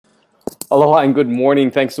Aloha and good morning.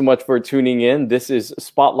 Thanks so much for tuning in. This is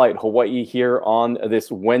Spotlight Hawaii here on this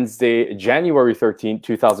Wednesday, January 13th,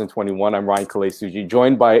 2021. I'm Ryan Kalei-Suji,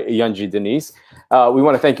 joined by Yunji Denise. We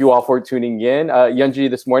want to thank you all for tuning in. Yunji,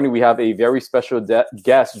 this morning we have a very special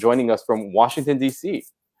guest joining us from Washington, D.C.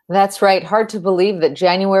 That's right. Hard to believe that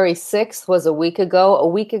January 6th was a week ago. A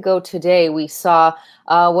week ago today, we saw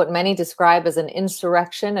what many describe as an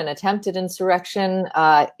insurrection, an attempted insurrection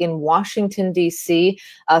in Washington, D.C.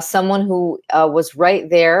 Someone who was right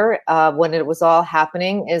there when it was all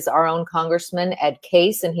happening is our own Congressman Ed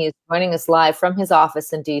Case, and he is joining us live from his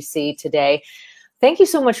office in D.C. today. Thank you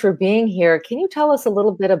so much for being here. Can you tell us a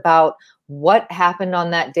little bit about what happened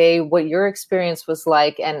on that day, what your experience was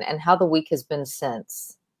like, and how the week has been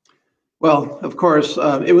since? Well, of course,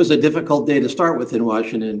 it was a difficult day to start with in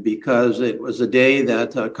Washington because it was a day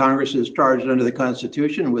that Congress is charged under the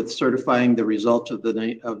Constitution with certifying the results of the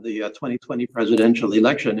 2020 presidential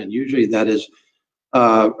election, and usually that is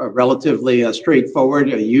relatively straightforward.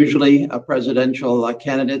 Usually, presidential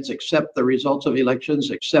candidates accept the results of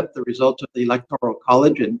elections, accept the results of the Electoral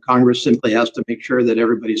College, and Congress simply has to make sure that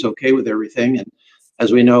everybody's okay with everything. And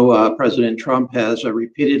as we know, President Trump has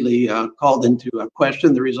repeatedly called into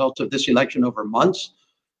question the results of this election over months.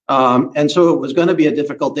 And so it was going to be a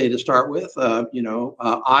difficult day to start with. I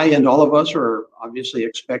and all of us are obviously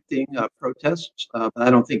expecting protests, but I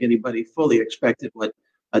don't think anybody fully expected what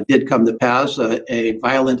did come to pass, a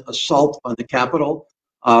violent assault on the Capitol,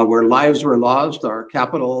 where lives were lost. Our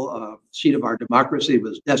Capitol, seat of our democracy,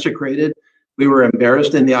 was desecrated. We were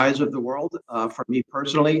embarrassed in the eyes of the world. For me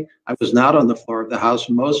personally, I was not on the floor of the House.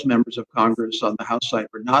 Most members of Congress on the House side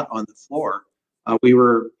were not on the floor. We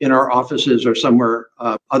were in our offices or somewhere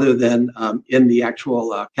other than in the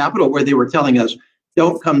actual Capitol, where they were telling us,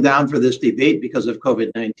 don't come down for this debate because of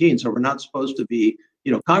COVID-19. So we're not supposed to be,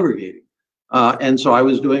 congregating. And so I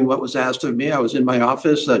was doing what was asked of me. I was in my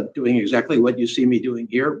office doing exactly what you see me doing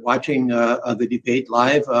here, watching the debate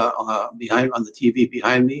live on the TV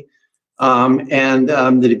behind me.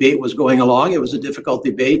 The debate was going along. It was a difficult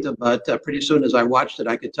debate, but pretty soon as I watched it,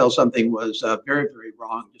 I could tell something was very, very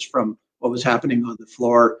wrong just from what was happening on the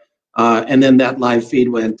floor. And then that live feed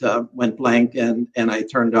went blank, and I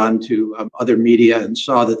turned on to other media and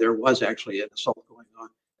saw that there was actually an assault going on.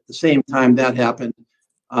 At the same time that happened,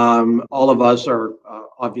 all of us are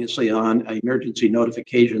obviously on emergency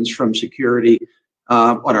notifications from security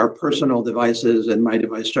on our personal devices, and my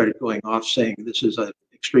device started going off saying this is an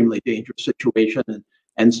extremely dangerous situation,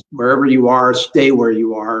 and wherever you are, stay where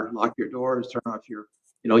you are, lock your doors, turn off your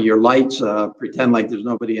lights, pretend like there's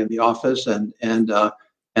nobody in the office, and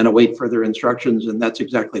await further instructions. And that's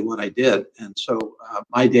exactly what I did. And so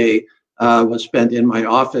my day was spent in my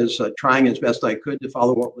office, trying as best I could to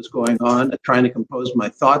follow what was going on, trying to compose my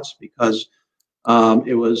thoughts, because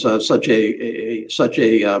it was such a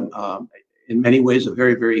in many ways a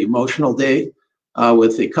very, very emotional day.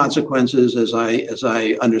 With the consequences, as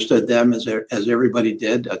I understood them, as everybody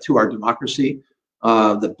did, to our democracy,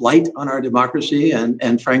 the blight on our democracy,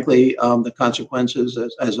 and frankly, the consequences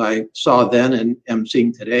as I saw then and am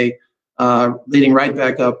seeing today, leading right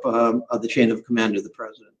back up the chain of command to the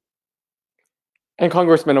president. And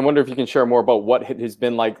Congressman, I wonder if you can share more about what it has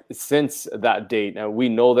been like since that date. Now, we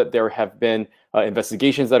know that there have been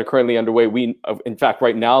investigations that are currently underway. In fact,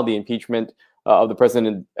 right now, the impeachment of the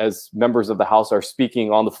president, as members of the House are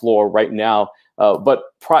speaking on the floor right now. But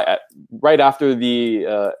right after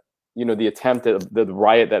the attempt at the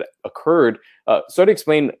riot that occurred, sort of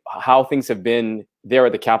explain how things have been there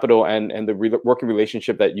at the Capitol and the working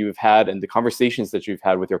relationship that you've had and the conversations that you've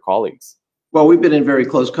had with your colleagues. Well, we've been in very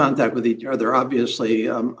close contact with each other. Obviously,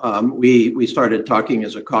 we started talking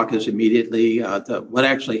as a caucus immediately. What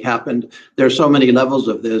actually happened? There's so many levels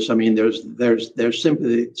of this. I mean, there's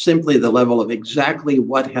simply the level of exactly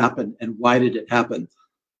what happened and why did it happen.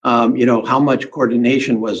 How much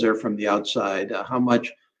coordination was there from the outside? How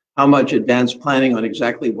much advanced planning on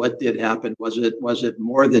exactly what did happen? Was it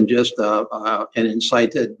more than just an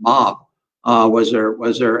incited mob? Was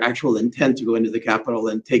there actual intent to go into the Capitol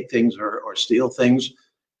and take things or steal things?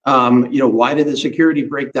 Why did the security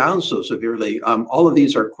break down so severely? All of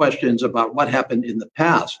these are questions about what happened in the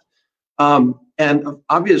past. And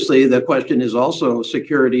obviously, the question is also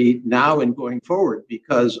security now and going forward,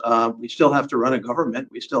 because we still have to run a government.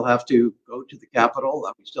 We still have to go to the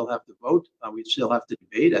Capitol. We still have to vote. We still have to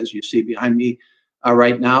debate, as you see behind me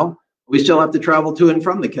right now. We still have to travel to and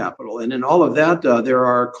from the Capitol. And in all of that, there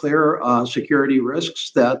are clear security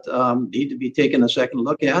risks that need to be taken a second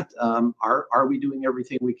look at. Are we doing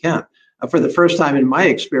everything we can? For the first time in my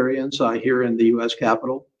experience here in the U.S.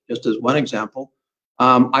 Capitol, just as one example,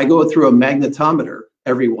 I go through a magnetometer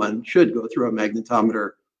everyone should go through a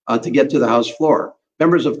magnetometer to get to the House floor.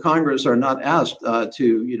 Members of Congress are not asked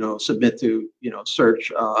to, submit to,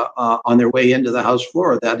 search on their way into the House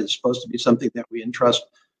floor. That is supposed to be something that we entrust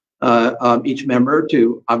each member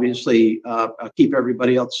to obviously keep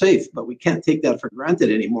everybody else safe. But we can't take that for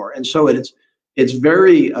granted anymore. And so it's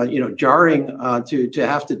very, jarring to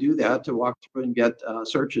have to do that, to walk through and get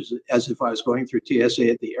searches as if I was going through TSA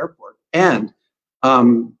at the airport. And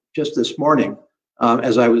just this morning,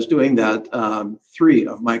 as I was doing that, 3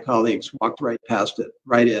 of my colleagues walked right past it,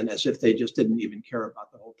 right in, as if they just didn't even care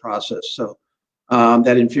about the whole process. So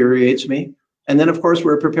that infuriates me. And then, of course,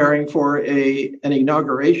 we're preparing for an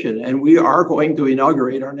inauguration, and we are going to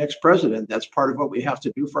inaugurate our next president. That's part of what we have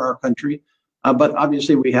to do for our country. But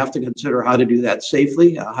obviously, we have to consider how to do that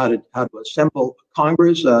safely, how to assemble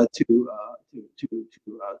Congress to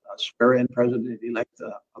swear in President-elect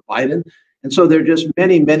Biden. And so there are just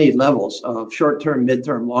many, many levels of short-term,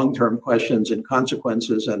 mid-term, long-term questions and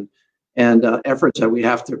consequences and efforts that we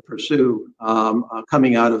have to pursue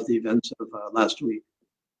coming out of the events of last week.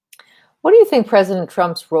 What do you think President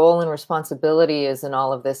Trump's role and responsibility is in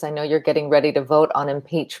all of this? I know you're getting ready to vote on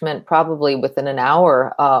impeachment probably within an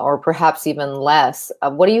hour or perhaps even less.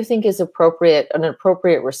 What do you think is an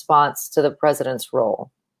appropriate response to the president's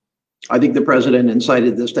role? I think the president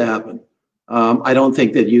incited this to happen. I don't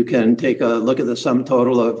think that you can take a look at the sum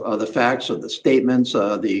total of the facts, of the statements,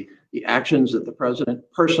 the actions that the president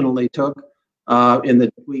personally took in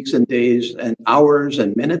the weeks and days and hours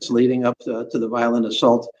and minutes leading up to the violent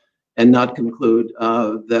assault, and not conclude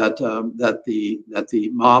that the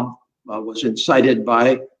mob was incited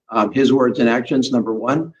by his words and actions, number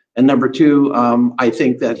one. And number two, I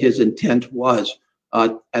think that his intent was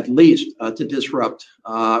at least to disrupt,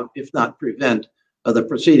 if not prevent, the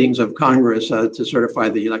proceedings of Congress to certify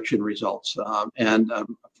the election results. And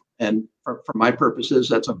for my purposes,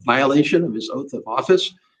 that's a violation of his oath of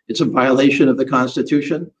office. It's a violation of the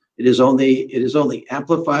Constitution. It is only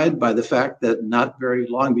amplified by the fact that not very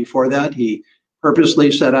long before that, he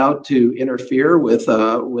purposely set out to interfere with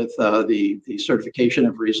the certification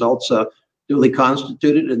of results duly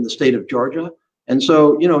constituted in the state of Georgia. And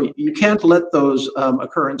so, you can't let those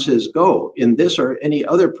occurrences go in this or any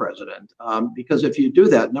other president, because if you do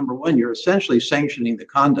that, number one, you're essentially sanctioning the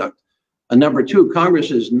conduct. And number two,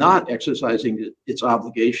 Congress is not exercising its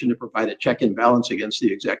obligation to provide a check and balance against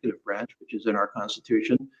the executive branch, which is in our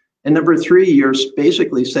Constitution. And number three, you're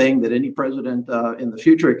basically saying that any president in the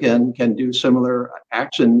future can do similar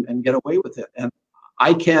acts and get away with it. And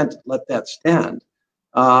I can't let that stand.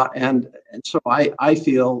 And so I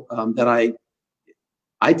feel that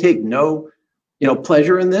I take no,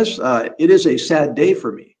 pleasure in this. It is a sad day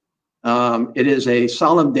for me. It is a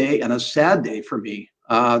solemn day and a sad day for me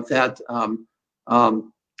that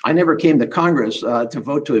I never came to Congress to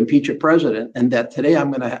vote to impeach a president, and that today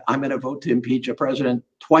I'm gonna vote to impeach a president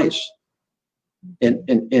twice in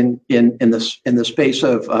the space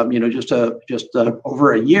of just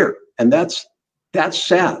over a year, and that's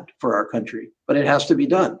sad for our country. But it has to be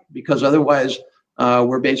done, because otherwise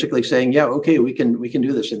we're basically saying, yeah, okay, we can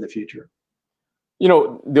do this in the future.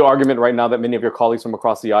 The argument right now that many of your colleagues from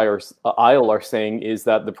across the aisle are saying is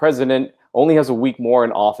that the president only has a week more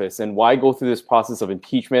in office, and why go through this process of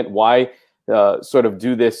impeachment? Why sort of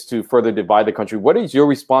do this to further divide the country? What is your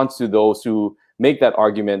response to those who make that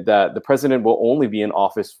argument that the president will only be in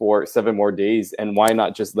office for 7 more days, and why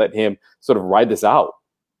not just let him sort of ride this out?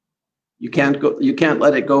 You can't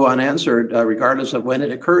let it go unanswered, regardless of when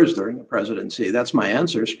it occurs during the presidency. That's my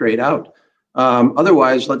answer, straight out.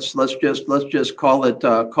 Otherwise, let's just call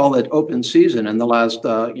it open season in the last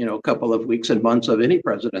couple of weeks and months of any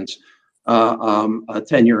president's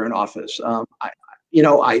tenure in office.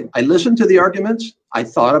 I listened to the arguments. I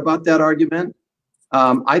thought about that argument.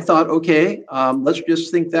 I thought, okay, let's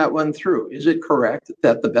just think that one through. Is it correct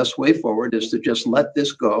that the best way forward is to just let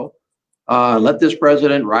this go? Let this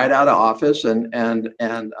president ride out of office and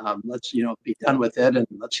let's be done with it, and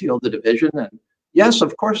let's heal the division. And yes,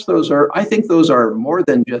 of course, I think those are more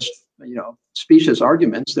than just specious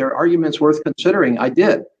arguments. They're arguments worth considering. I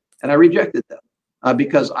did, and I rejected them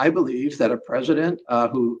because I believe that a president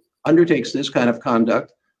who undertakes this kind of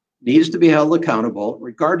conduct needs to be held accountable,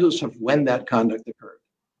 regardless of when that conduct occurred.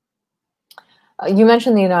 You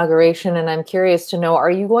mentioned the inauguration, and I'm curious to know, are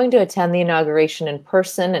you going to attend the inauguration in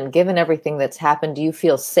person? And given everything that's happened, do you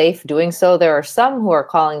feel safe doing so? There are some who are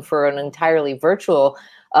calling for an entirely virtual,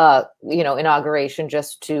 inauguration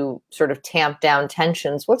just to sort of tamp down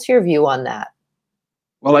tensions. What's your view on that?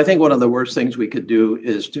 Well, I think one of the worst things we could do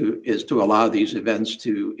is to allow these events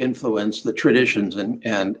to influence the traditions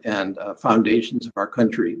and foundations of our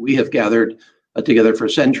country. We have gathered together for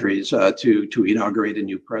centuries to inaugurate a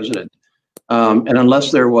new president. And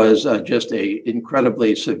unless there was just a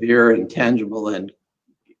incredibly severe and tangible and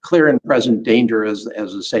clear and present danger, as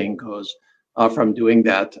the saying goes, from doing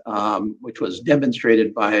that, which was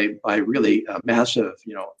demonstrated by really massive,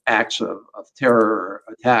 acts of terror or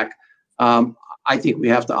attack. I think we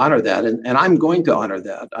have to honor that, and I'm going to honor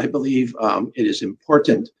that. I believe it is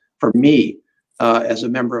important for me as a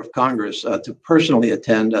member of Congress to personally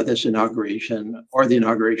attend this inauguration or the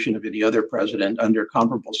inauguration of any other president under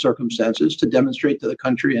comparable circumstances to demonstrate to the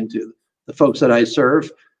country and to the folks that I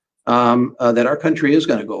serve that our country is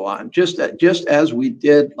going to go on, just as we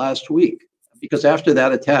did last week. Because after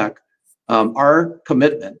that attack, our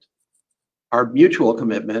commitment, our mutual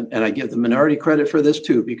commitment, and I give the minority credit for this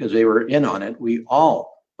too, because they were in on it, we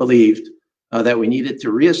all believed that we needed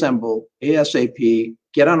to reassemble ASAP,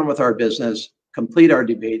 get on with our business, complete our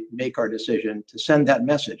debate, make our decision to send that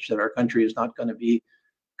message that our country is not going to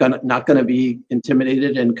be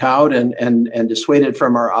intimidated and cowed and dissuaded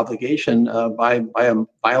from our obligation by a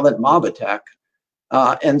violent mob attack.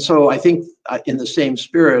 And so I think in the same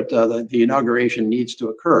spirit, the inauguration needs to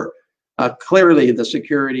occur. Clearly, the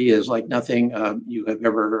security is like nothing you have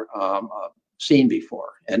ever seen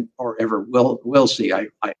before, or ever will see. I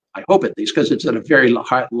hope at least, because it's at a very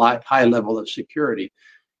high level of security.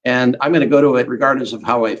 And I'm going to go to it regardless of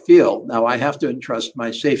how I feel. Now, I have to entrust my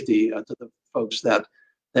safety to the folks that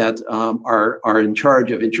are in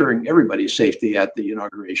charge of ensuring everybody's safety at the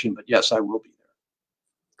inauguration. But yes, I will be there.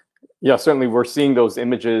 Yeah, certainly we're seeing those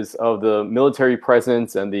images of the military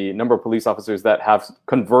presence and the number of police officers that have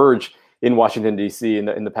converged in Washington, D.C.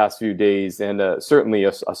 in the past few days, and certainly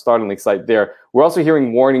a startling sight there. We're also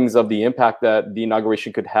hearing warnings of the impact that the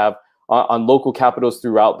inauguration could have on local capitals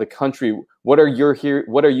throughout the country. What are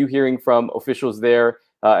you hearing from officials there,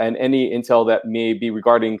 and any intel that may be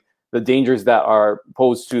regarding the dangers that are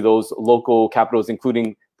posed to those local capitals,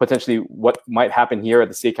 including potentially what might happen here at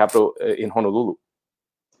the state capitol in Honolulu?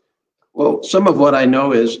 Well, some of what I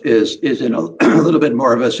know is in a little bit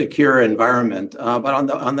more of a secure environment, but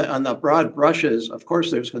on the broad brushes, of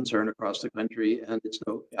course, there's concern across the country, and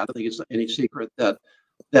I don't think it's any secret that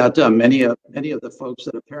many of the folks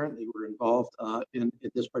that apparently were involved in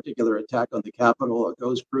this particular attack on the Capitol, or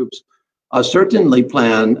those groups, certainly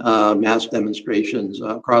plan mass demonstrations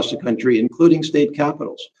across the country, including state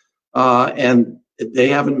capitals, and they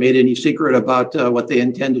haven't made any secret about what they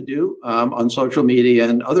intend to do on social media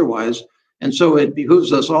and otherwise. And so it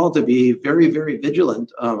behooves us all to be very, very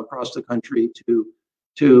vigilant across the country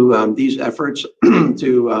to these efforts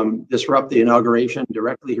to disrupt the inauguration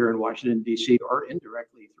directly here in Washington, D.C., or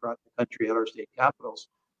indirectly throughout the country at our state capitals.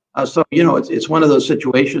 So, it's one of those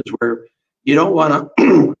situations where you don't want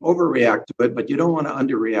to overreact to it, but you don't want to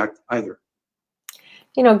underreact either.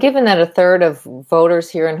 Given that a third of voters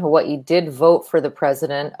here in Hawaii did vote for the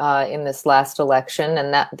president in this last election,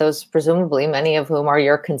 and that those presumably many of whom are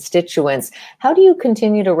your constituents, how do you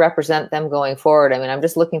continue to represent them going forward? I mean, I'm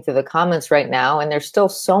just looking through the comments right now, and there's still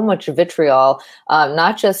so much vitriol,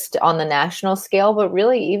 not just on the national scale, but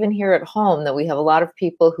really even here at home, that we have a lot of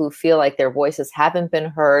people who feel like their voices haven't been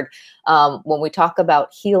heard. When we talk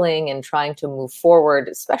about healing and trying to move forward,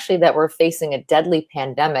 especially that we're facing a deadly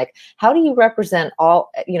pandemic, how do you represent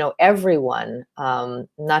everyone,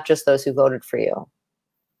 not just those who voted for you?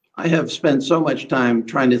 I have spent so much time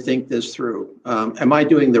trying to think this through. Am I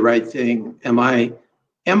doing the right thing? Am I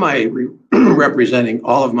representing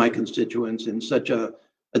all of my constituents in such a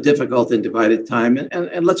difficult and divided time?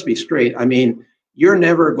 And let's be straight. I mean, you're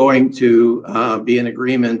never going to be in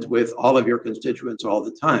agreement with all of your constituents all the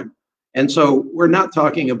time. And so we're not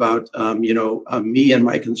talking about, me and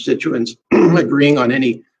my constituents agreeing on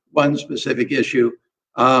any one specific issue.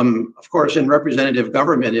 Of course, in representative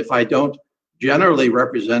government, if I don't generally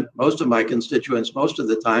represent most of my constituents most of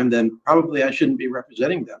the time, then probably I shouldn't be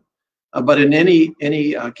representing them. But in any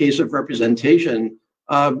case of representation,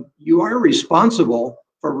 you are responsible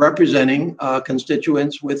for representing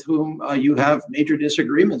constituents with whom you have major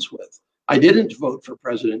disagreements with. I didn't vote for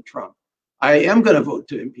President Trump. I am going to vote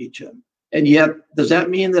to impeach him. And yet, does that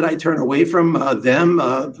mean that I turn away from them,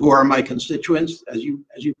 who are my constituents? As you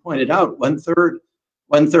pointed out, one third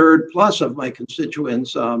plus of my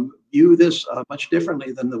constituents view this much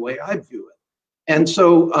differently than the way I view it. And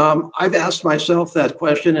so I've asked myself that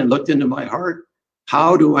question and looked into my heart.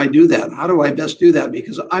 How do I do that? How do I best do that?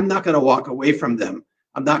 Because I'm not going to walk away from them.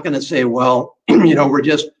 I'm not going to say, well, we're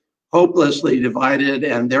just hopelessly divided,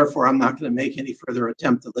 and therefore I'm not going to make any further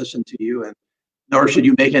attempt to listen to you, and nor should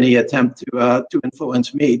you make any attempt to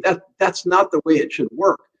influence me. That's not the way it should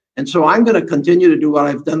work. And so I'm going to continue to do what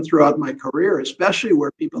I've done throughout my career, especially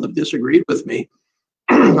where people have disagreed with me.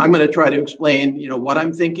 I'm going to try to explain, what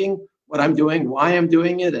I'm thinking, what I'm doing, why I'm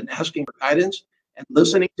doing it, and asking for guidance and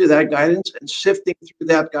listening to that guidance and sifting through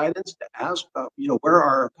that guidance to ask, where are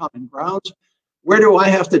our common grounds? Where do I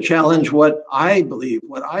have to challenge what I believe,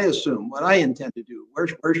 what I assume, what I intend to do?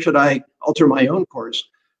 Where should I alter my own course?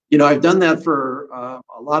 I've done that for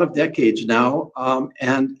a lot of decades now,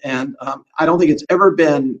 and I don't think it's ever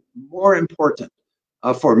been more important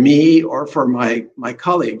for me or for my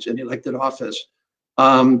colleagues in elected office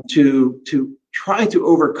to try to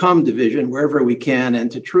overcome division wherever we can and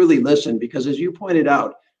to truly listen, because as you pointed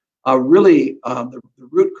out, really the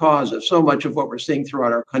root cause of so much of what we're seeing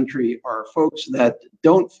throughout our country are folks that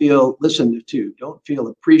don't feel listened to, don't feel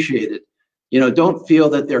appreciated, don't feel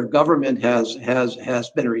that their government has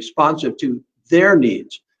been responsive to their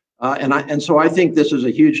needs. And so I think this is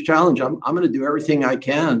a huge challenge. I'm going to do everything I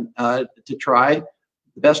can to try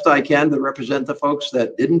the best I can to represent the folks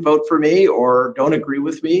that didn't vote for me or don't agree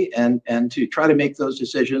with me, and to try to make those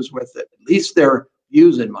decisions with at least their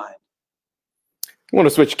views in mind. I want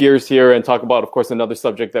to switch gears here and talk about, of course, another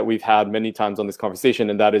subject that we've had many times on this conversation,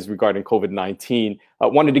 and that is regarding COVID-19. I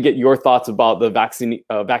wanted to get your thoughts about the vaccine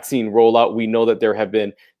rollout. We know that there have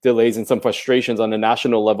been delays and some frustrations on a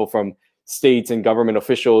national level from states and government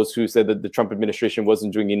officials who said that the Trump administration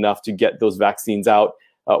wasn't doing enough to get those vaccines out.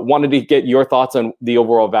 Wanted to get your thoughts on the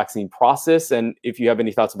overall vaccine process, and if you have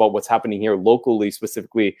any thoughts about what's happening here locally,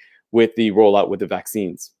 specifically with the rollout with the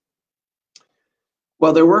vaccines.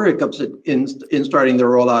 Well, there were hiccups in starting the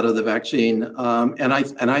rollout of the vaccine, and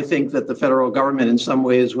I think that the federal government in some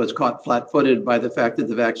ways was caught flat-footed by the fact that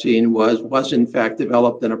the vaccine was in fact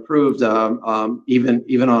developed and approved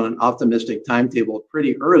even on an optimistic timetable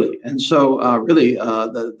pretty early. And so really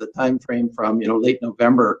the time frame from late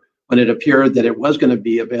November, when it appeared that it was going to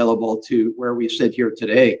be available, to where we sit here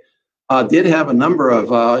today, did have a number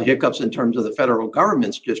of hiccups in terms of the federal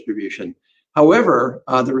government's distribution. However,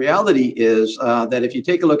 the reality is that if you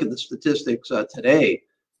take a look at the statistics today,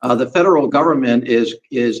 the federal government is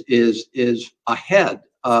ahead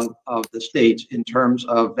of the states in terms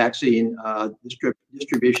of vaccine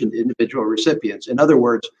distribution to individual recipients. In other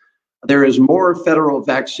words, there is more federal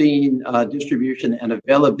vaccine distribution and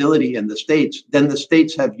availability in the states than the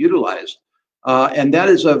states have utilized. And that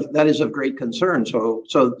is of great concern. So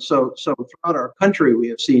throughout our country, we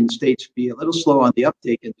have seen states be a little slow on the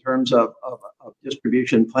uptake in terms of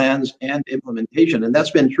distribution plans and implementation, and that's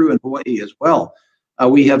been true in Hawaii as well.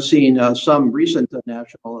 We have seen some recent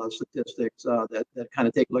national statistics that kind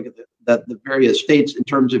of take a look at the various states in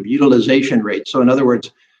terms of utilization rates. So in other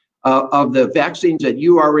words, of the vaccines that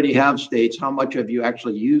you already have, states, how much have you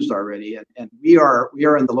actually used already? And we are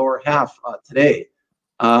in the lower half today.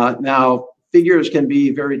 Now, figures can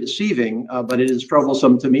be very deceiving, but it is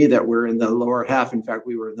troublesome to me that we're in the lower half. In fact,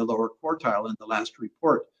 we were in the lower quartile in the last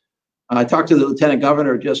report. I talked to the lieutenant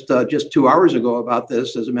governor just 2 hours ago about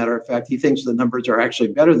this. As a matter of fact, he thinks the numbers are actually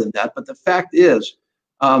better than that. But the fact is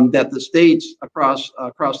that the states across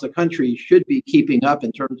the country should be keeping up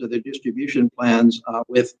in terms of their distribution plans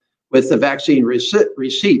with the vaccine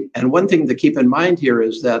receipt. And one thing to keep in mind here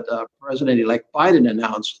is that President-elect Biden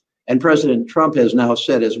announced, and President Trump has now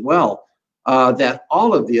said as well, that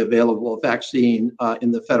all of the available vaccine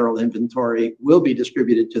in the federal inventory will be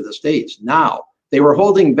distributed to the states. Now, they were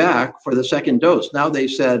holding back for the second dose. Now they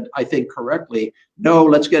said, I think correctly, no,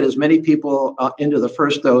 let's get as many people into the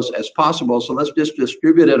first dose as possible. So let's just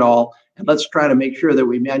distribute it all, and let's try to make sure that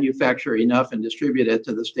we manufacture enough and distribute it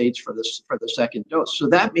to the states for the second dose. So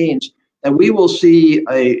that means that we will see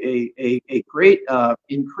a great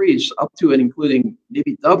increase up to and including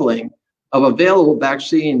maybe doubling of available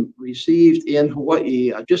vaccine received in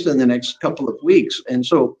Hawaii just in the next couple of weeks. And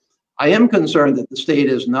so I am concerned that the state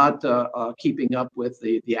is not keeping up with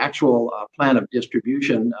the actual plan of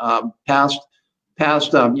distribution past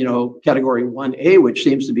category 1A, which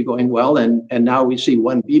seems to be going well, and now we see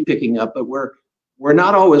 1B picking up. But we're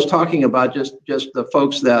not always talking about just the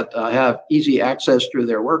folks that have easy access through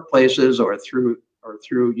their workplaces or through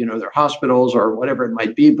their hospitals or whatever it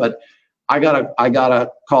might be. But I got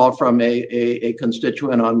a call from a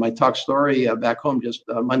constituent on my talk story back home just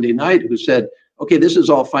Monday night who said, okay, this is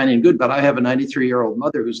all fine and good, but I have a 93-year-old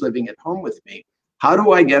mother who's living at home with me. How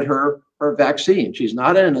do I get her vaccine? She's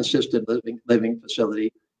not in an assisted living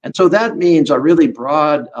facility. And so that means a really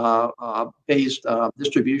broad based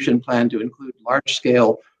distribution plan to include large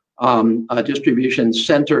scale distribution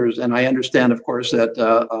centers. And I understand, of course, that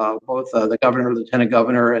both the governor, lieutenant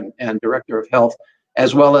governor, and director of health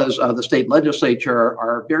as well as the state legislature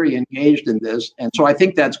are very engaged in this. And so I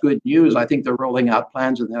think that's good news. I think they're rolling out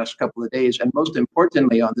plans in the next couple of days. And most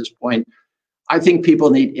importantly on this point, I think people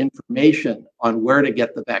need information on where to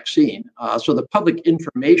get the vaccine. So the public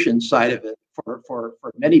information side of it for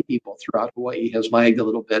many people throughout Hawaii has lagged a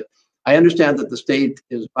little bit. I understand that the state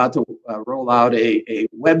is about to roll out a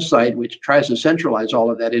website which tries to centralize all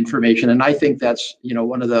of that information. And I think that's,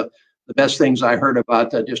 one of the best things I heard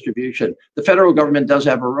about distribution. The federal government does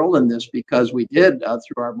have a role in this because we did,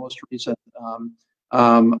 through our most recent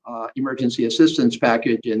emergency assistance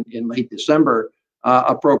package in late December,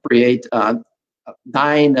 appropriate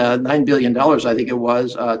 $9 billion, I think it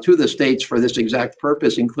was, to the states for this exact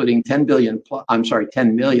purpose, including 10 million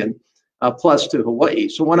plus to Hawaii.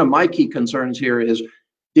 So one of my key concerns here is,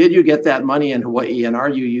 did you get that money in Hawaii, and are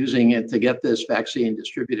you using it to get this vaccine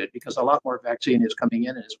distributed? Because a lot more vaccine is coming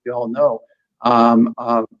in, and as we all know,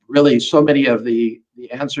 really so many of the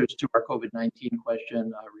answers to our COVID-19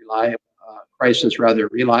 question rely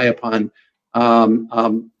upon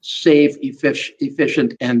safe,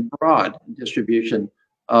 efficient, and broad distribution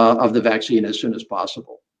of the vaccine as soon as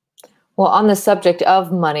possible. Well, on the subject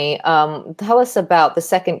of money, tell us about the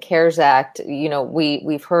Second CARES Act.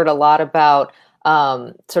 We've heard a lot about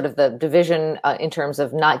sort of the division in terms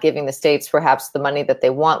of not giving the states perhaps the money that they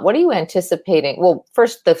want. What are you anticipating? Well,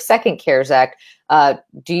 first, the Second CARES Act,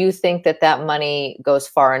 do you think that money goes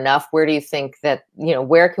far enough? Where do you think that,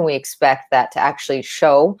 where can we expect that to actually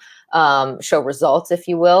show results, if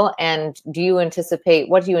you will? And what do you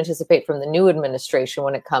anticipate from the new administration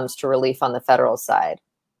when it comes to relief on the federal side?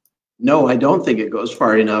 No, I don't think it goes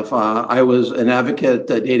far enough. I was an advocate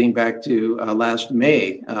dating back to last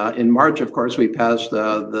May. In March, of course, we passed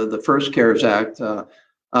the first CARES Act,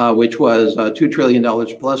 which was $2 trillion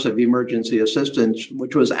plus of emergency assistance,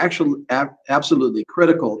 which was actually absolutely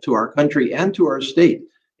critical to our country and to our state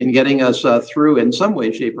in getting us through in some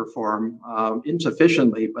way, shape, or form,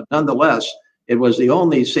 insufficiently, but nonetheless, it was the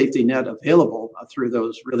only safety net available through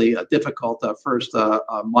those really difficult first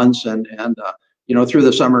months and through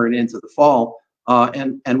the summer and into the fall,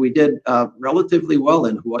 and we did relatively well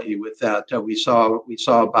in Hawaii with that. We saw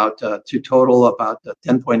about to total about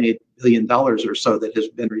 $10.8 billion or so that has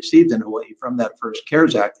been received in Hawaii from that first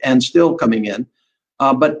CARES Act, and still coming in.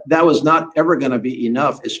 But that was not ever going to be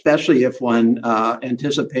enough, especially if one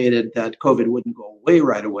anticipated that COVID wouldn't go away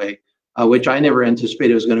right away, which I never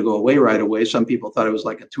anticipated was going to go away right away. Some people thought it was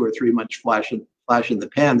like a 2 or 3 month flash in the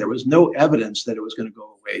pan. There was no evidence that it was going to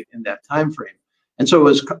go away in that time frame. And so it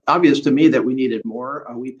was obvious to me that we needed more.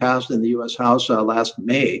 We passed in the U.S. House last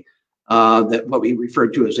May that what we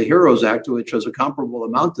referred to as the HEROES Act, which was a comparable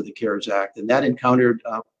amount to the CARES Act, and that encountered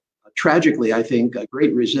tragically, I think,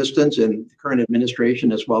 great resistance in the current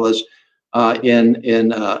administration as well as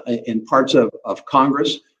in parts of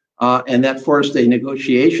Congress, and that forced a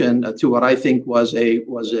negotiation to what I think was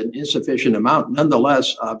an insufficient amount,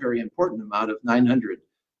 nonetheless a very important amount of $900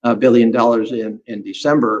 billion in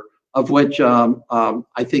December, of which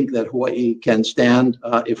I think that Hawaii can stand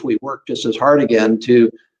if we work just as hard again to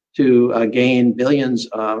gain billions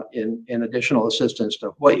in additional assistance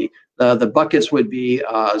to Hawaii. The buckets would be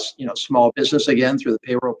small business again through the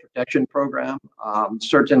payroll protection program.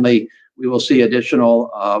 Certainly, we will see additional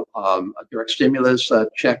direct stimulus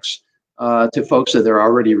checks to folks that they're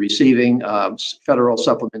already receiving, federal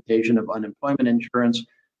supplementation of unemployment insurance,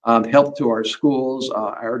 help to our schools.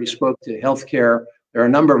 I already spoke to healthcare. There are a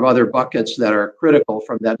number of other buckets that are critical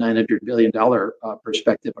from that $900 billion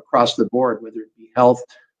perspective across the board, whether it be health,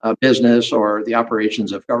 business, or the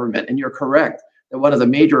operations of government. And you're correct that one of the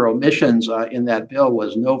major omissions in that bill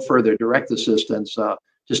was no further direct assistance to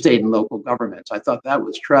state and local governments. I thought that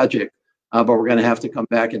was tragic, but we're going to have to come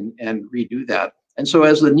back and redo that. And so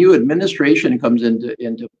as the new administration comes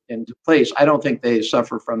into place, I don't think they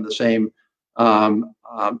suffer from the same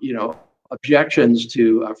objections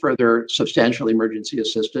to further substantial emergency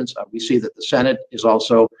assistance. We see that the Senate is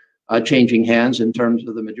also changing hands in terms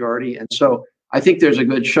of the majority. And so I think there's a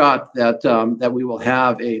good shot that we will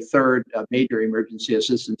have a third major emergency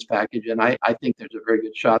assistance package. And I think there's a very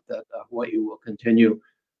good shot that Hawaii will continue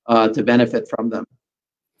to benefit from them.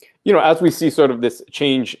 As we see sort of this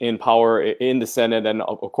change in power in the Senate and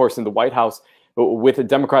of course in the White House, with the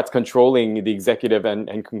Democrats controlling the executive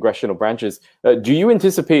and congressional branches, do you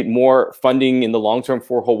anticipate more funding in the long term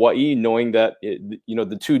for Hawaii, knowing that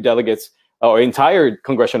the two delegates, or entire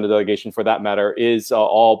congressional delegation for that matter, is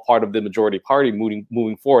all part of the majority party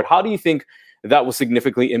moving forward? How do you think that will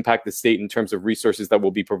significantly impact the state in terms of resources that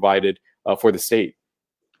will be provided for the state?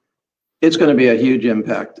 It's going to be a huge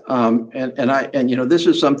impact, and you know, this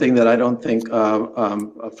is something that I don't think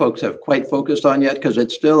folks have quite focused on yet because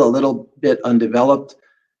it's still a little bit undeveloped.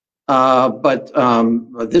 But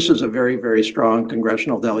this is a very, very strong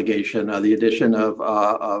congressional delegation. The addition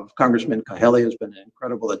of Congressman Kahele has been an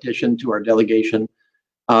incredible addition to our delegation.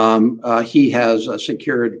 He has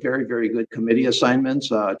secured very, very good committee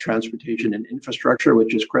assignments, transportation and infrastructure,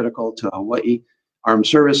 which is critical to Hawaii, armed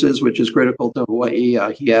services, which is critical to Hawaii.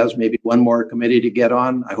 He has maybe one more committee to get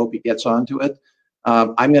on. I hope he gets onto it.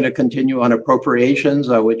 I'm going to continue on appropriations,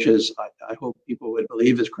 which is, I hope people would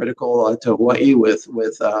believe, is critical to Hawaii with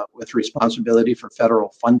responsibility for federal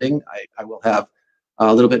funding. I will have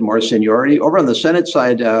a little bit more seniority. Over on the Senate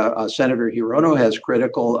side, Senator Hirono has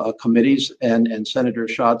critical committees, and Senator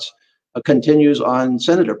Schatz continues on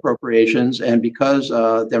Senate appropriations. And because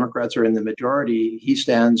Democrats are in the majority, he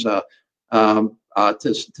stands to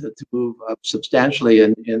move up substantially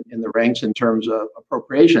in the ranks in terms of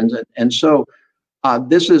appropriations. And so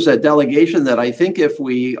this is a delegation that I think if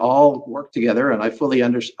we all work together, and I fully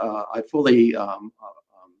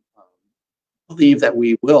believe that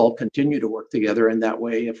we will continue to work together in that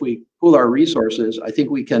way. If we pool our resources, I think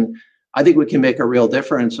we can make a real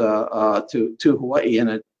difference to Hawaii in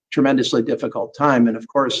a tremendously difficult time. And of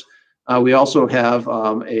course, we also have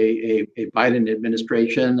a Biden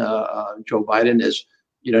administration. Joe Biden is,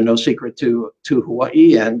 you know, no secret to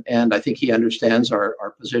Hawaii, and I think he understands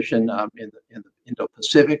our position in the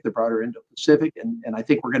Indo-Pacific, the broader Indo-Pacific, and I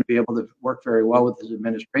think we're going to be able to work very well with his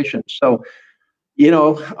administration. So, you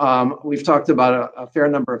know, we've talked about a fair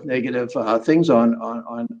number of negative things on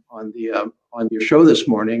your show this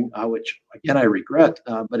morning, which again I regret.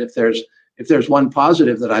 But if there's one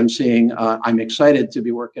positive that I'm seeing, I'm excited to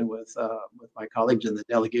be working with my colleagues in the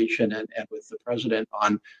delegation and with the president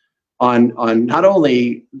on not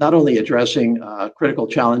only addressing critical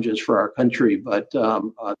challenges for our country, but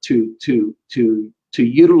to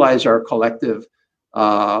utilize our collective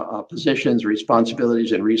positions,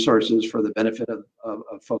 responsibilities, and resources for the benefit of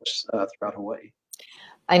folks throughout Hawaii.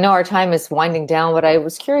 I know our time is winding down, but I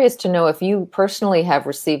was curious to know if you personally have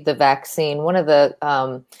received the vaccine. One of the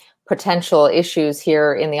potential issues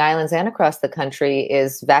here in the islands and across the country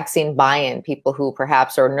is vaccine buy-in. People who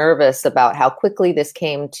perhaps are nervous about how quickly this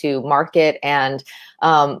came to market and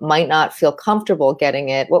might not feel comfortable getting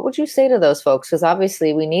it. What would you say to those folks? Because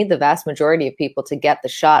obviously we need the vast majority of people to get the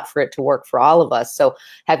shot for it to work for all of us. So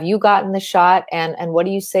have you gotten the shot? And what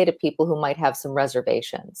do you say to people who might have some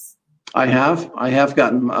reservations? I have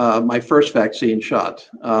gotten my first vaccine shot.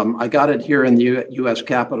 I got it here in the U.S.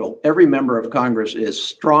 Capitol. Every member of Congress is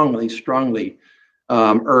strongly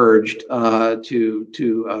urged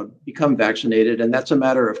to become vaccinated, and that's a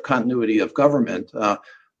matter of continuity of government.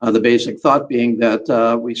 The basic thought being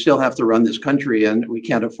that we still have to run this country, and we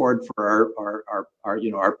can't afford for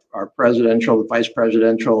our presidential, vice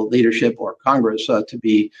presidential leadership or Congress to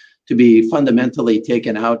be fundamentally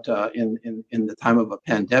taken out in the time of a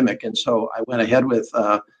pandemic. And so I went ahead with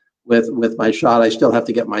my shot. I still have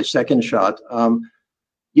to get my second shot.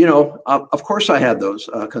 Of course I had those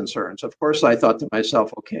concerns. Of course I thought to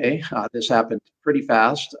myself, okay, this happened pretty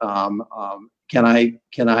fast. Can I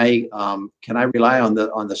rely on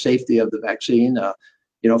the safety of the vaccine?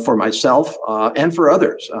 For myself and for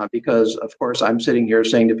others, because of course I'm sitting here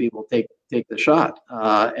saying to people, take the shot,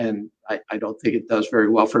 and I don't think it does very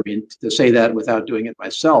well for me to say that without doing it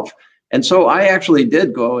myself. And so I actually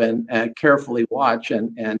did go and carefully watch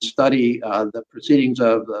and study the proceedings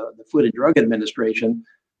of the Food and Drug Administration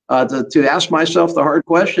to ask myself the hard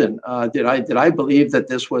question: Did I believe that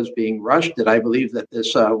this was being rushed? Did I believe that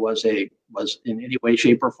this was in any way,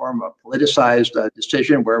 shape, or form a politicized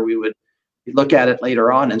decision where we would look at it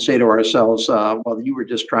later on and say to ourselves, well, you were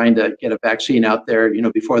just trying to get a vaccine out there,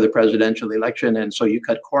 before the presidential election, and so you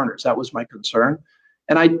cut corners? That was my concern.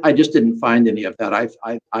 And I just didn't find any of that.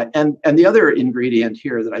 And the other ingredient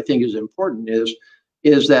here that I think is important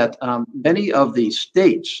is that many of the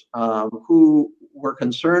states who were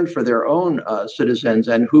concerned for their own citizens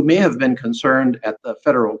and who may have been concerned at the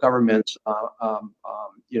federal government's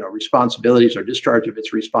responsibilities or discharge of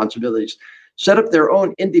its responsibilities set up their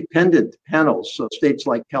own independent panels. So states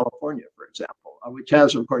like California, for example, which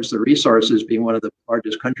has, of course, the resources, being one of the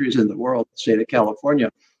largest countries in the world, the state of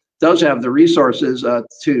California does have the resources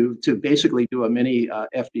to basically do a mini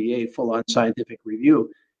FDA full-on scientific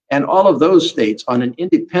review. And all of those states on an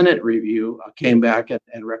independent review came back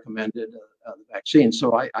and recommended the vaccine.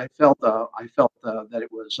 So I felt that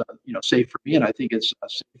it was safe for me, and I think it's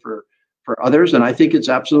safe for others, and I think it's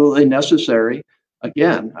absolutely necessary.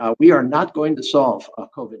 Again, we are not going to solve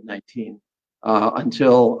COVID-19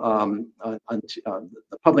 the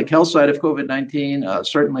public health side of COVID-19,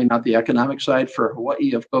 certainly not the economic side for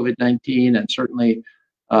Hawaii of COVID-19, and certainly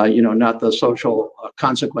not the social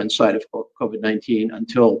consequence side of COVID-19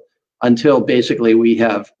 until basically we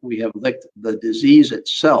have licked the disease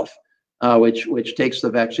itself, which takes the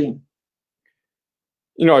vaccine.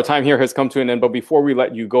 Our time here has come to an end, but before we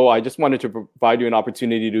let you go, I just wanted to provide you an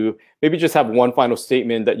opportunity to maybe just have one final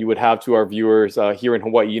statement that you would have to our viewers here in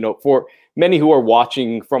Hawaii. For many who are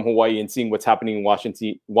watching from Hawaii and seeing what's happening in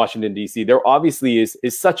Washington, D.C., there obviously is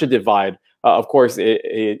such a divide. Of course,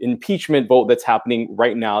 an impeachment vote that's happening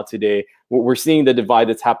right now today. We're seeing the divide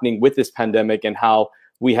that's happening with this pandemic, and how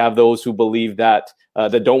we have those who believe that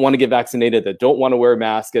that don't want to get vaccinated, that don't want to wear a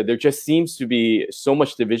mask. There just seems to be so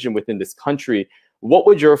much division within this country. What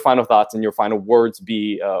would your final thoughts and your final words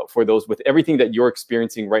be for those with everything that you're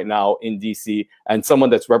experiencing right now in DC, and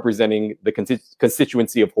someone that's representing the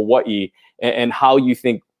constituency of Hawaii, and how you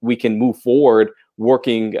think we can move forward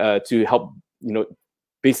working to help,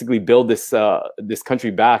 basically build this this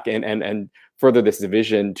country back and further this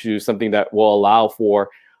division to something that will allow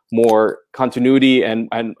for more continuity and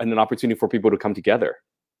an opportunity for people to come together?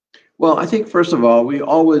 Well, I think first of all,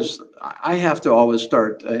 I have to always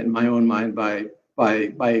start in my own mind by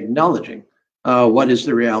acknowledging what is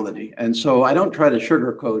the reality. And so I don't try to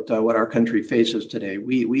sugarcoat what our country faces today.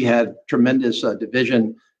 We had tremendous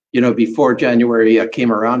division, before January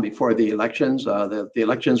came around, before the elections. The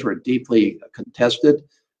elections were deeply contested.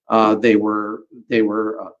 They were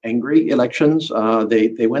angry elections.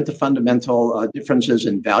 They went to fundamental differences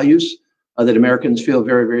in values that Americans feel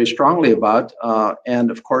very, very strongly about.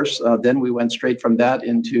 And of course, then we went straight from that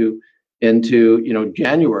into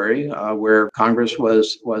January, where Congress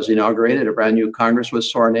was inaugurated, a brand new Congress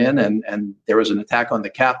was sworn in, and there was an attack on the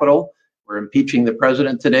Capitol. We're impeaching the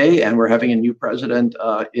president today, and we're having a new president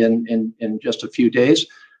in just a few days.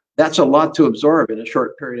 That's a lot to absorb in a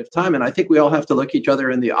short period of time, and I think we all have to look each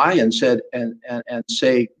other in the eye and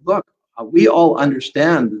say, look, we all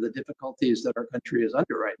understand the difficulties that our country is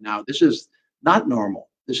under right now. This is not normal.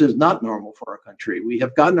 This is not normal for our country. We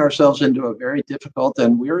have gotten ourselves into a very difficult,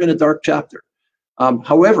 and we're in a dark chapter.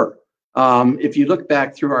 However, if you look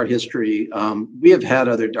back through our history, we have had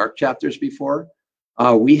other dark chapters before.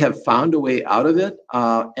 We have found a way out of it,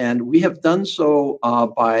 and we have done so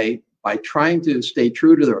by trying to stay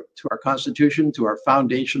true to our Constitution, to our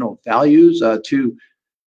foundational values, to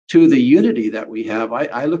the unity that we have.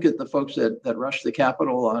 I look at the folks that rushed the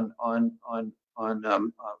Capitol on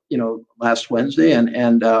last Wednesday,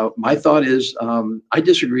 and my thought is, I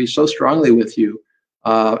disagree so strongly with you,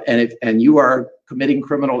 and you are committing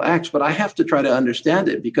criminal acts, but I have to try to understand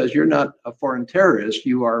it, because you're not a foreign terrorist.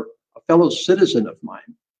 You are a fellow citizen of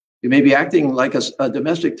mine. You may be acting like a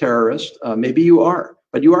domestic terrorist. Maybe you are,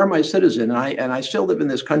 but you are my citizen, and I still live in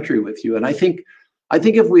this country with you. And I think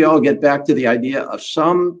if we all get back to the idea of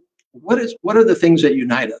what are the things that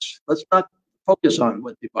unite us? Let's not focus on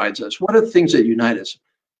what divides us. What are the things that unite us?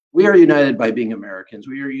 We are united by being Americans.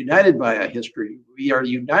 We are united by a history. We are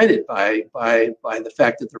united by the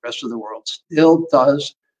fact that the rest of the world still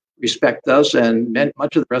does respect us, and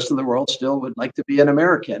much of the rest of the world still would like to be an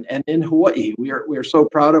American. And in Hawaii, we are so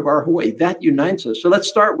proud of our Hawaii. That unites us. So let's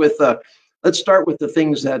start with the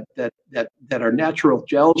things that are natural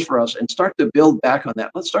gels for us, and start to build back on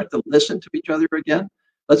that. Let's start to listen to each other again.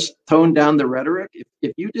 Let's tone down the rhetoric.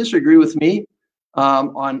 If you disagree with me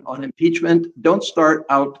on impeachment, don't start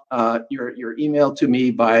out your email to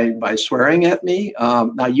me by swearing at me.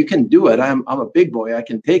 Now you can do it. I'm a big boy. I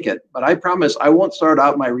can take it. But I promise I won't start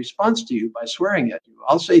out my response to you by swearing at you.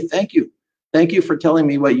 I'll say thank you. Thank you for telling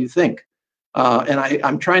me what you think. And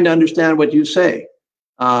I'm trying to understand what you say.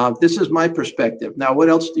 This is my perspective. Now, what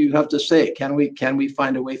else do you have to say? Can we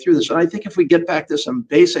find a way through this? And I think if we get back to some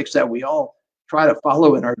basics that we all try to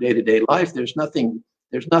follow in our day-to-day life, there's nothing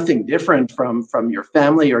different from your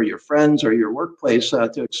family or your friends or your workplace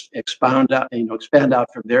to expand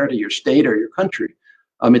out from there to your state or your country.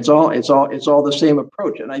 It's all the same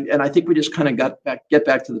approach. And I think we just kind of get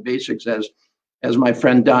back to the basics, as my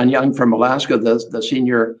friend Don Young from Alaska, the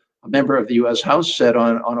senior member of the U.S. House, said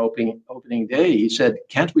on opening day. He said,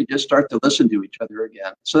 "Can't we just start to listen to each other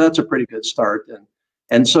again?" So that's a pretty good start.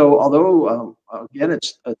 And so, although again,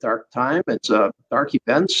 it's a dark time, it's dark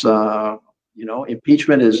events.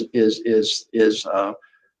 Impeachment is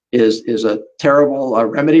a terrible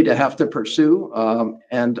remedy to have to pursue.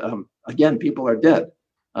 Again, people are dead,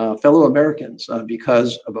 fellow Americans,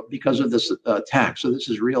 because of this attack. So this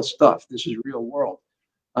is real stuff. This is real world.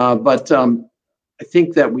 But I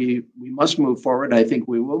think that we must move forward. I think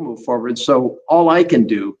we will move forward. So all I can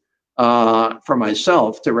do for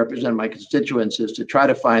myself to represent my constituents is to try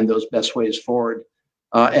to find those best ways forward,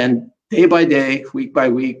 and day by day, week by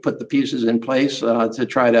week, put the pieces in place to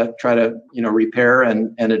try to repair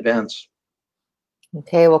and advance.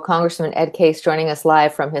 Okay, well, Congressman Ed Case joining us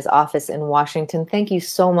live from his office in Washington. Thank you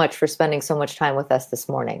so much for spending so much time with us this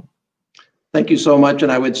morning. Thank you so much. And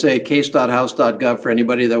I would say case.house.gov for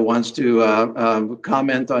anybody that wants to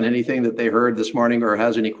comment on anything that they heard this morning or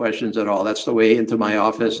has any questions at all. That's the way into my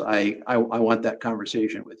office. I want that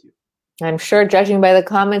conversation with you. I'm sure, judging by the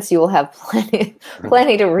comments, you will have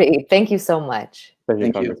plenty to read. Thank you so much. Thank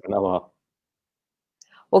you, Congressman. Aloha.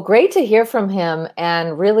 Well, great to hear from him,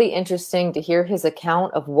 and really interesting to hear his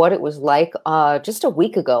account of what it was like just a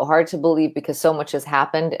week ago. Hard to believe because so much has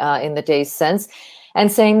happened in the days since, and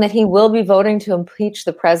saying that he will be voting to impeach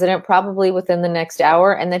the president probably within the next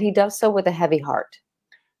hour, and that he does so with a heavy heart.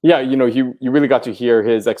 Yeah, you really got to hear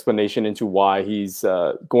his explanation into why he's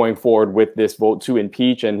going forward with this vote to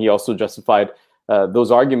impeach, and he also justified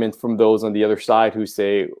those arguments from those on the other side who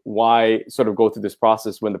say, why sort of go through this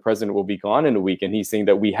process when the president will be gone in a week? And he's saying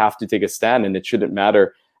that we have to take a stand, and it shouldn't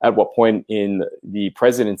matter at what point in the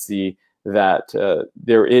presidency that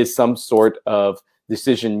there is some sort of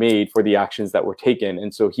decision made for the actions that were taken.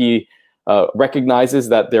 And so he recognizes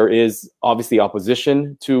that there is obviously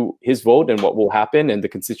opposition to his vote and what will happen, and the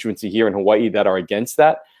constituency here in Hawaii that are against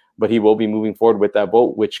that. But he will be moving forward with that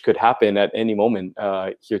vote, which could happen at any moment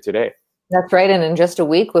here today. That's right. And in just a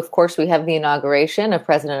week, of course, we have the inauguration of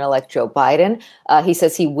President-elect Joe Biden. He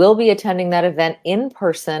says he will be attending that event in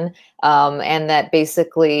person, and that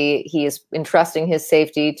basically he is entrusting his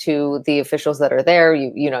safety to the officials that are there.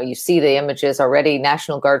 You see the images already,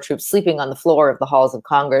 National Guard troops sleeping on the floor of the halls of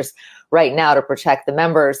Congress right now to protect the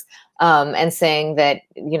members, and saying that,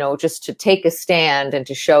 just to take a stand and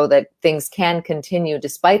to show that things can continue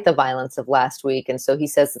despite the violence of last week. And so he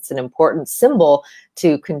says it's an important symbol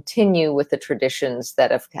to continue with the traditions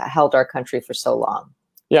that have held our country for so long.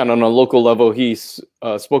 Yeah, and on a local level, he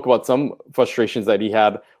spoke about some frustrations that he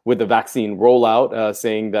had with the vaccine rollout,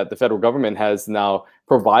 saying that the federal government has now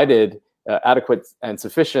provided adequate and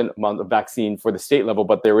sufficient amount of vaccine for the state level,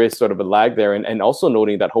 but there is sort of a lag there. And also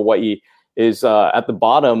noting that Hawaii is at the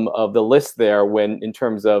bottom of the list there in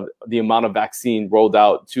terms of the amount of vaccine rolled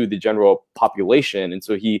out to the general population. And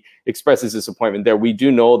so he expresses disappointment there. We do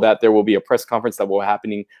know that there will be a press conference that will be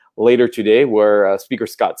happening later today where Speaker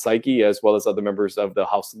Scott Saiki, as well as other members of the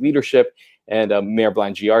House leadership and Mayor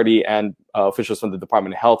Blangiardi and officials from the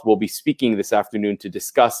Department of Health will be speaking this afternoon to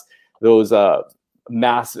discuss those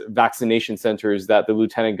mass vaccination centers that the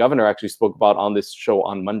Lieutenant Governor actually spoke about on this show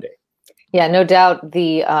on Monday. Yeah, no doubt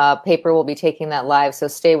the paper will be taking that live. So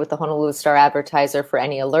stay with the Honolulu Star-Advertiser for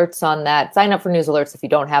any alerts on that. Sign up for news alerts if you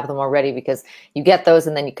don't have them already, because you get those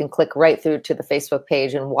and then you can click right through to the Facebook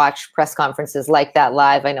page and watch press conferences like that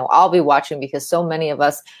live. I know I'll be watching because so many of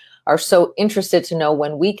us are so interested to know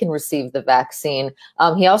when we can receive the vaccine.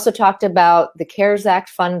 He also talked about the CARES Act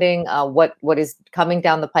funding, what is coming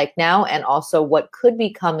down the pike now, and also what could be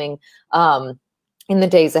coming in the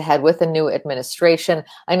days ahead with a new administration.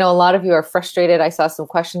 I know a lot of you are frustrated. I saw some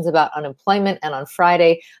questions about unemployment, and on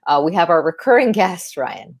Friday, we have our recurring guest,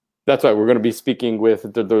 Ryan. That's right. We're going to be speaking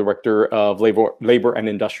with the Director of Labor and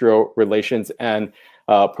Industrial Relations, and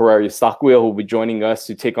Puraria Sakuya, who will be joining us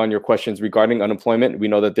to take on your questions regarding unemployment. We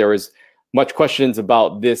know that there is much questions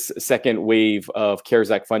about this second wave of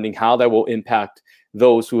CARES Act funding, how that will impact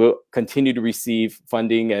those who continue to receive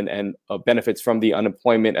funding and benefits from the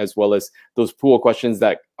unemployment, as well as those pool questions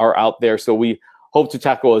that are out there. So we hope to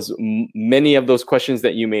tackle as many of those questions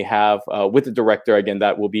that you may have with the director. Again,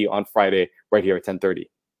 that will be on Friday right here at 10:30.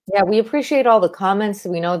 Yeah, we appreciate all the comments.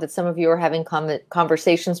 We know that some of you are having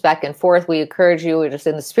conversations back and forth. We encourage you, just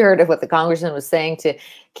in the spirit of what the congressman was saying, to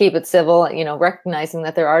keep it civil, recognizing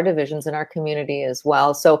that there are divisions in our community as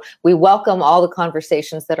well. So we welcome all the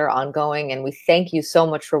conversations that are ongoing, and we thank you so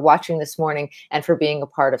much for watching this morning and for being a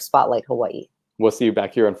part of Spotlight Hawaii. We'll see you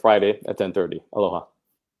back here on Friday at 10:30. Aloha.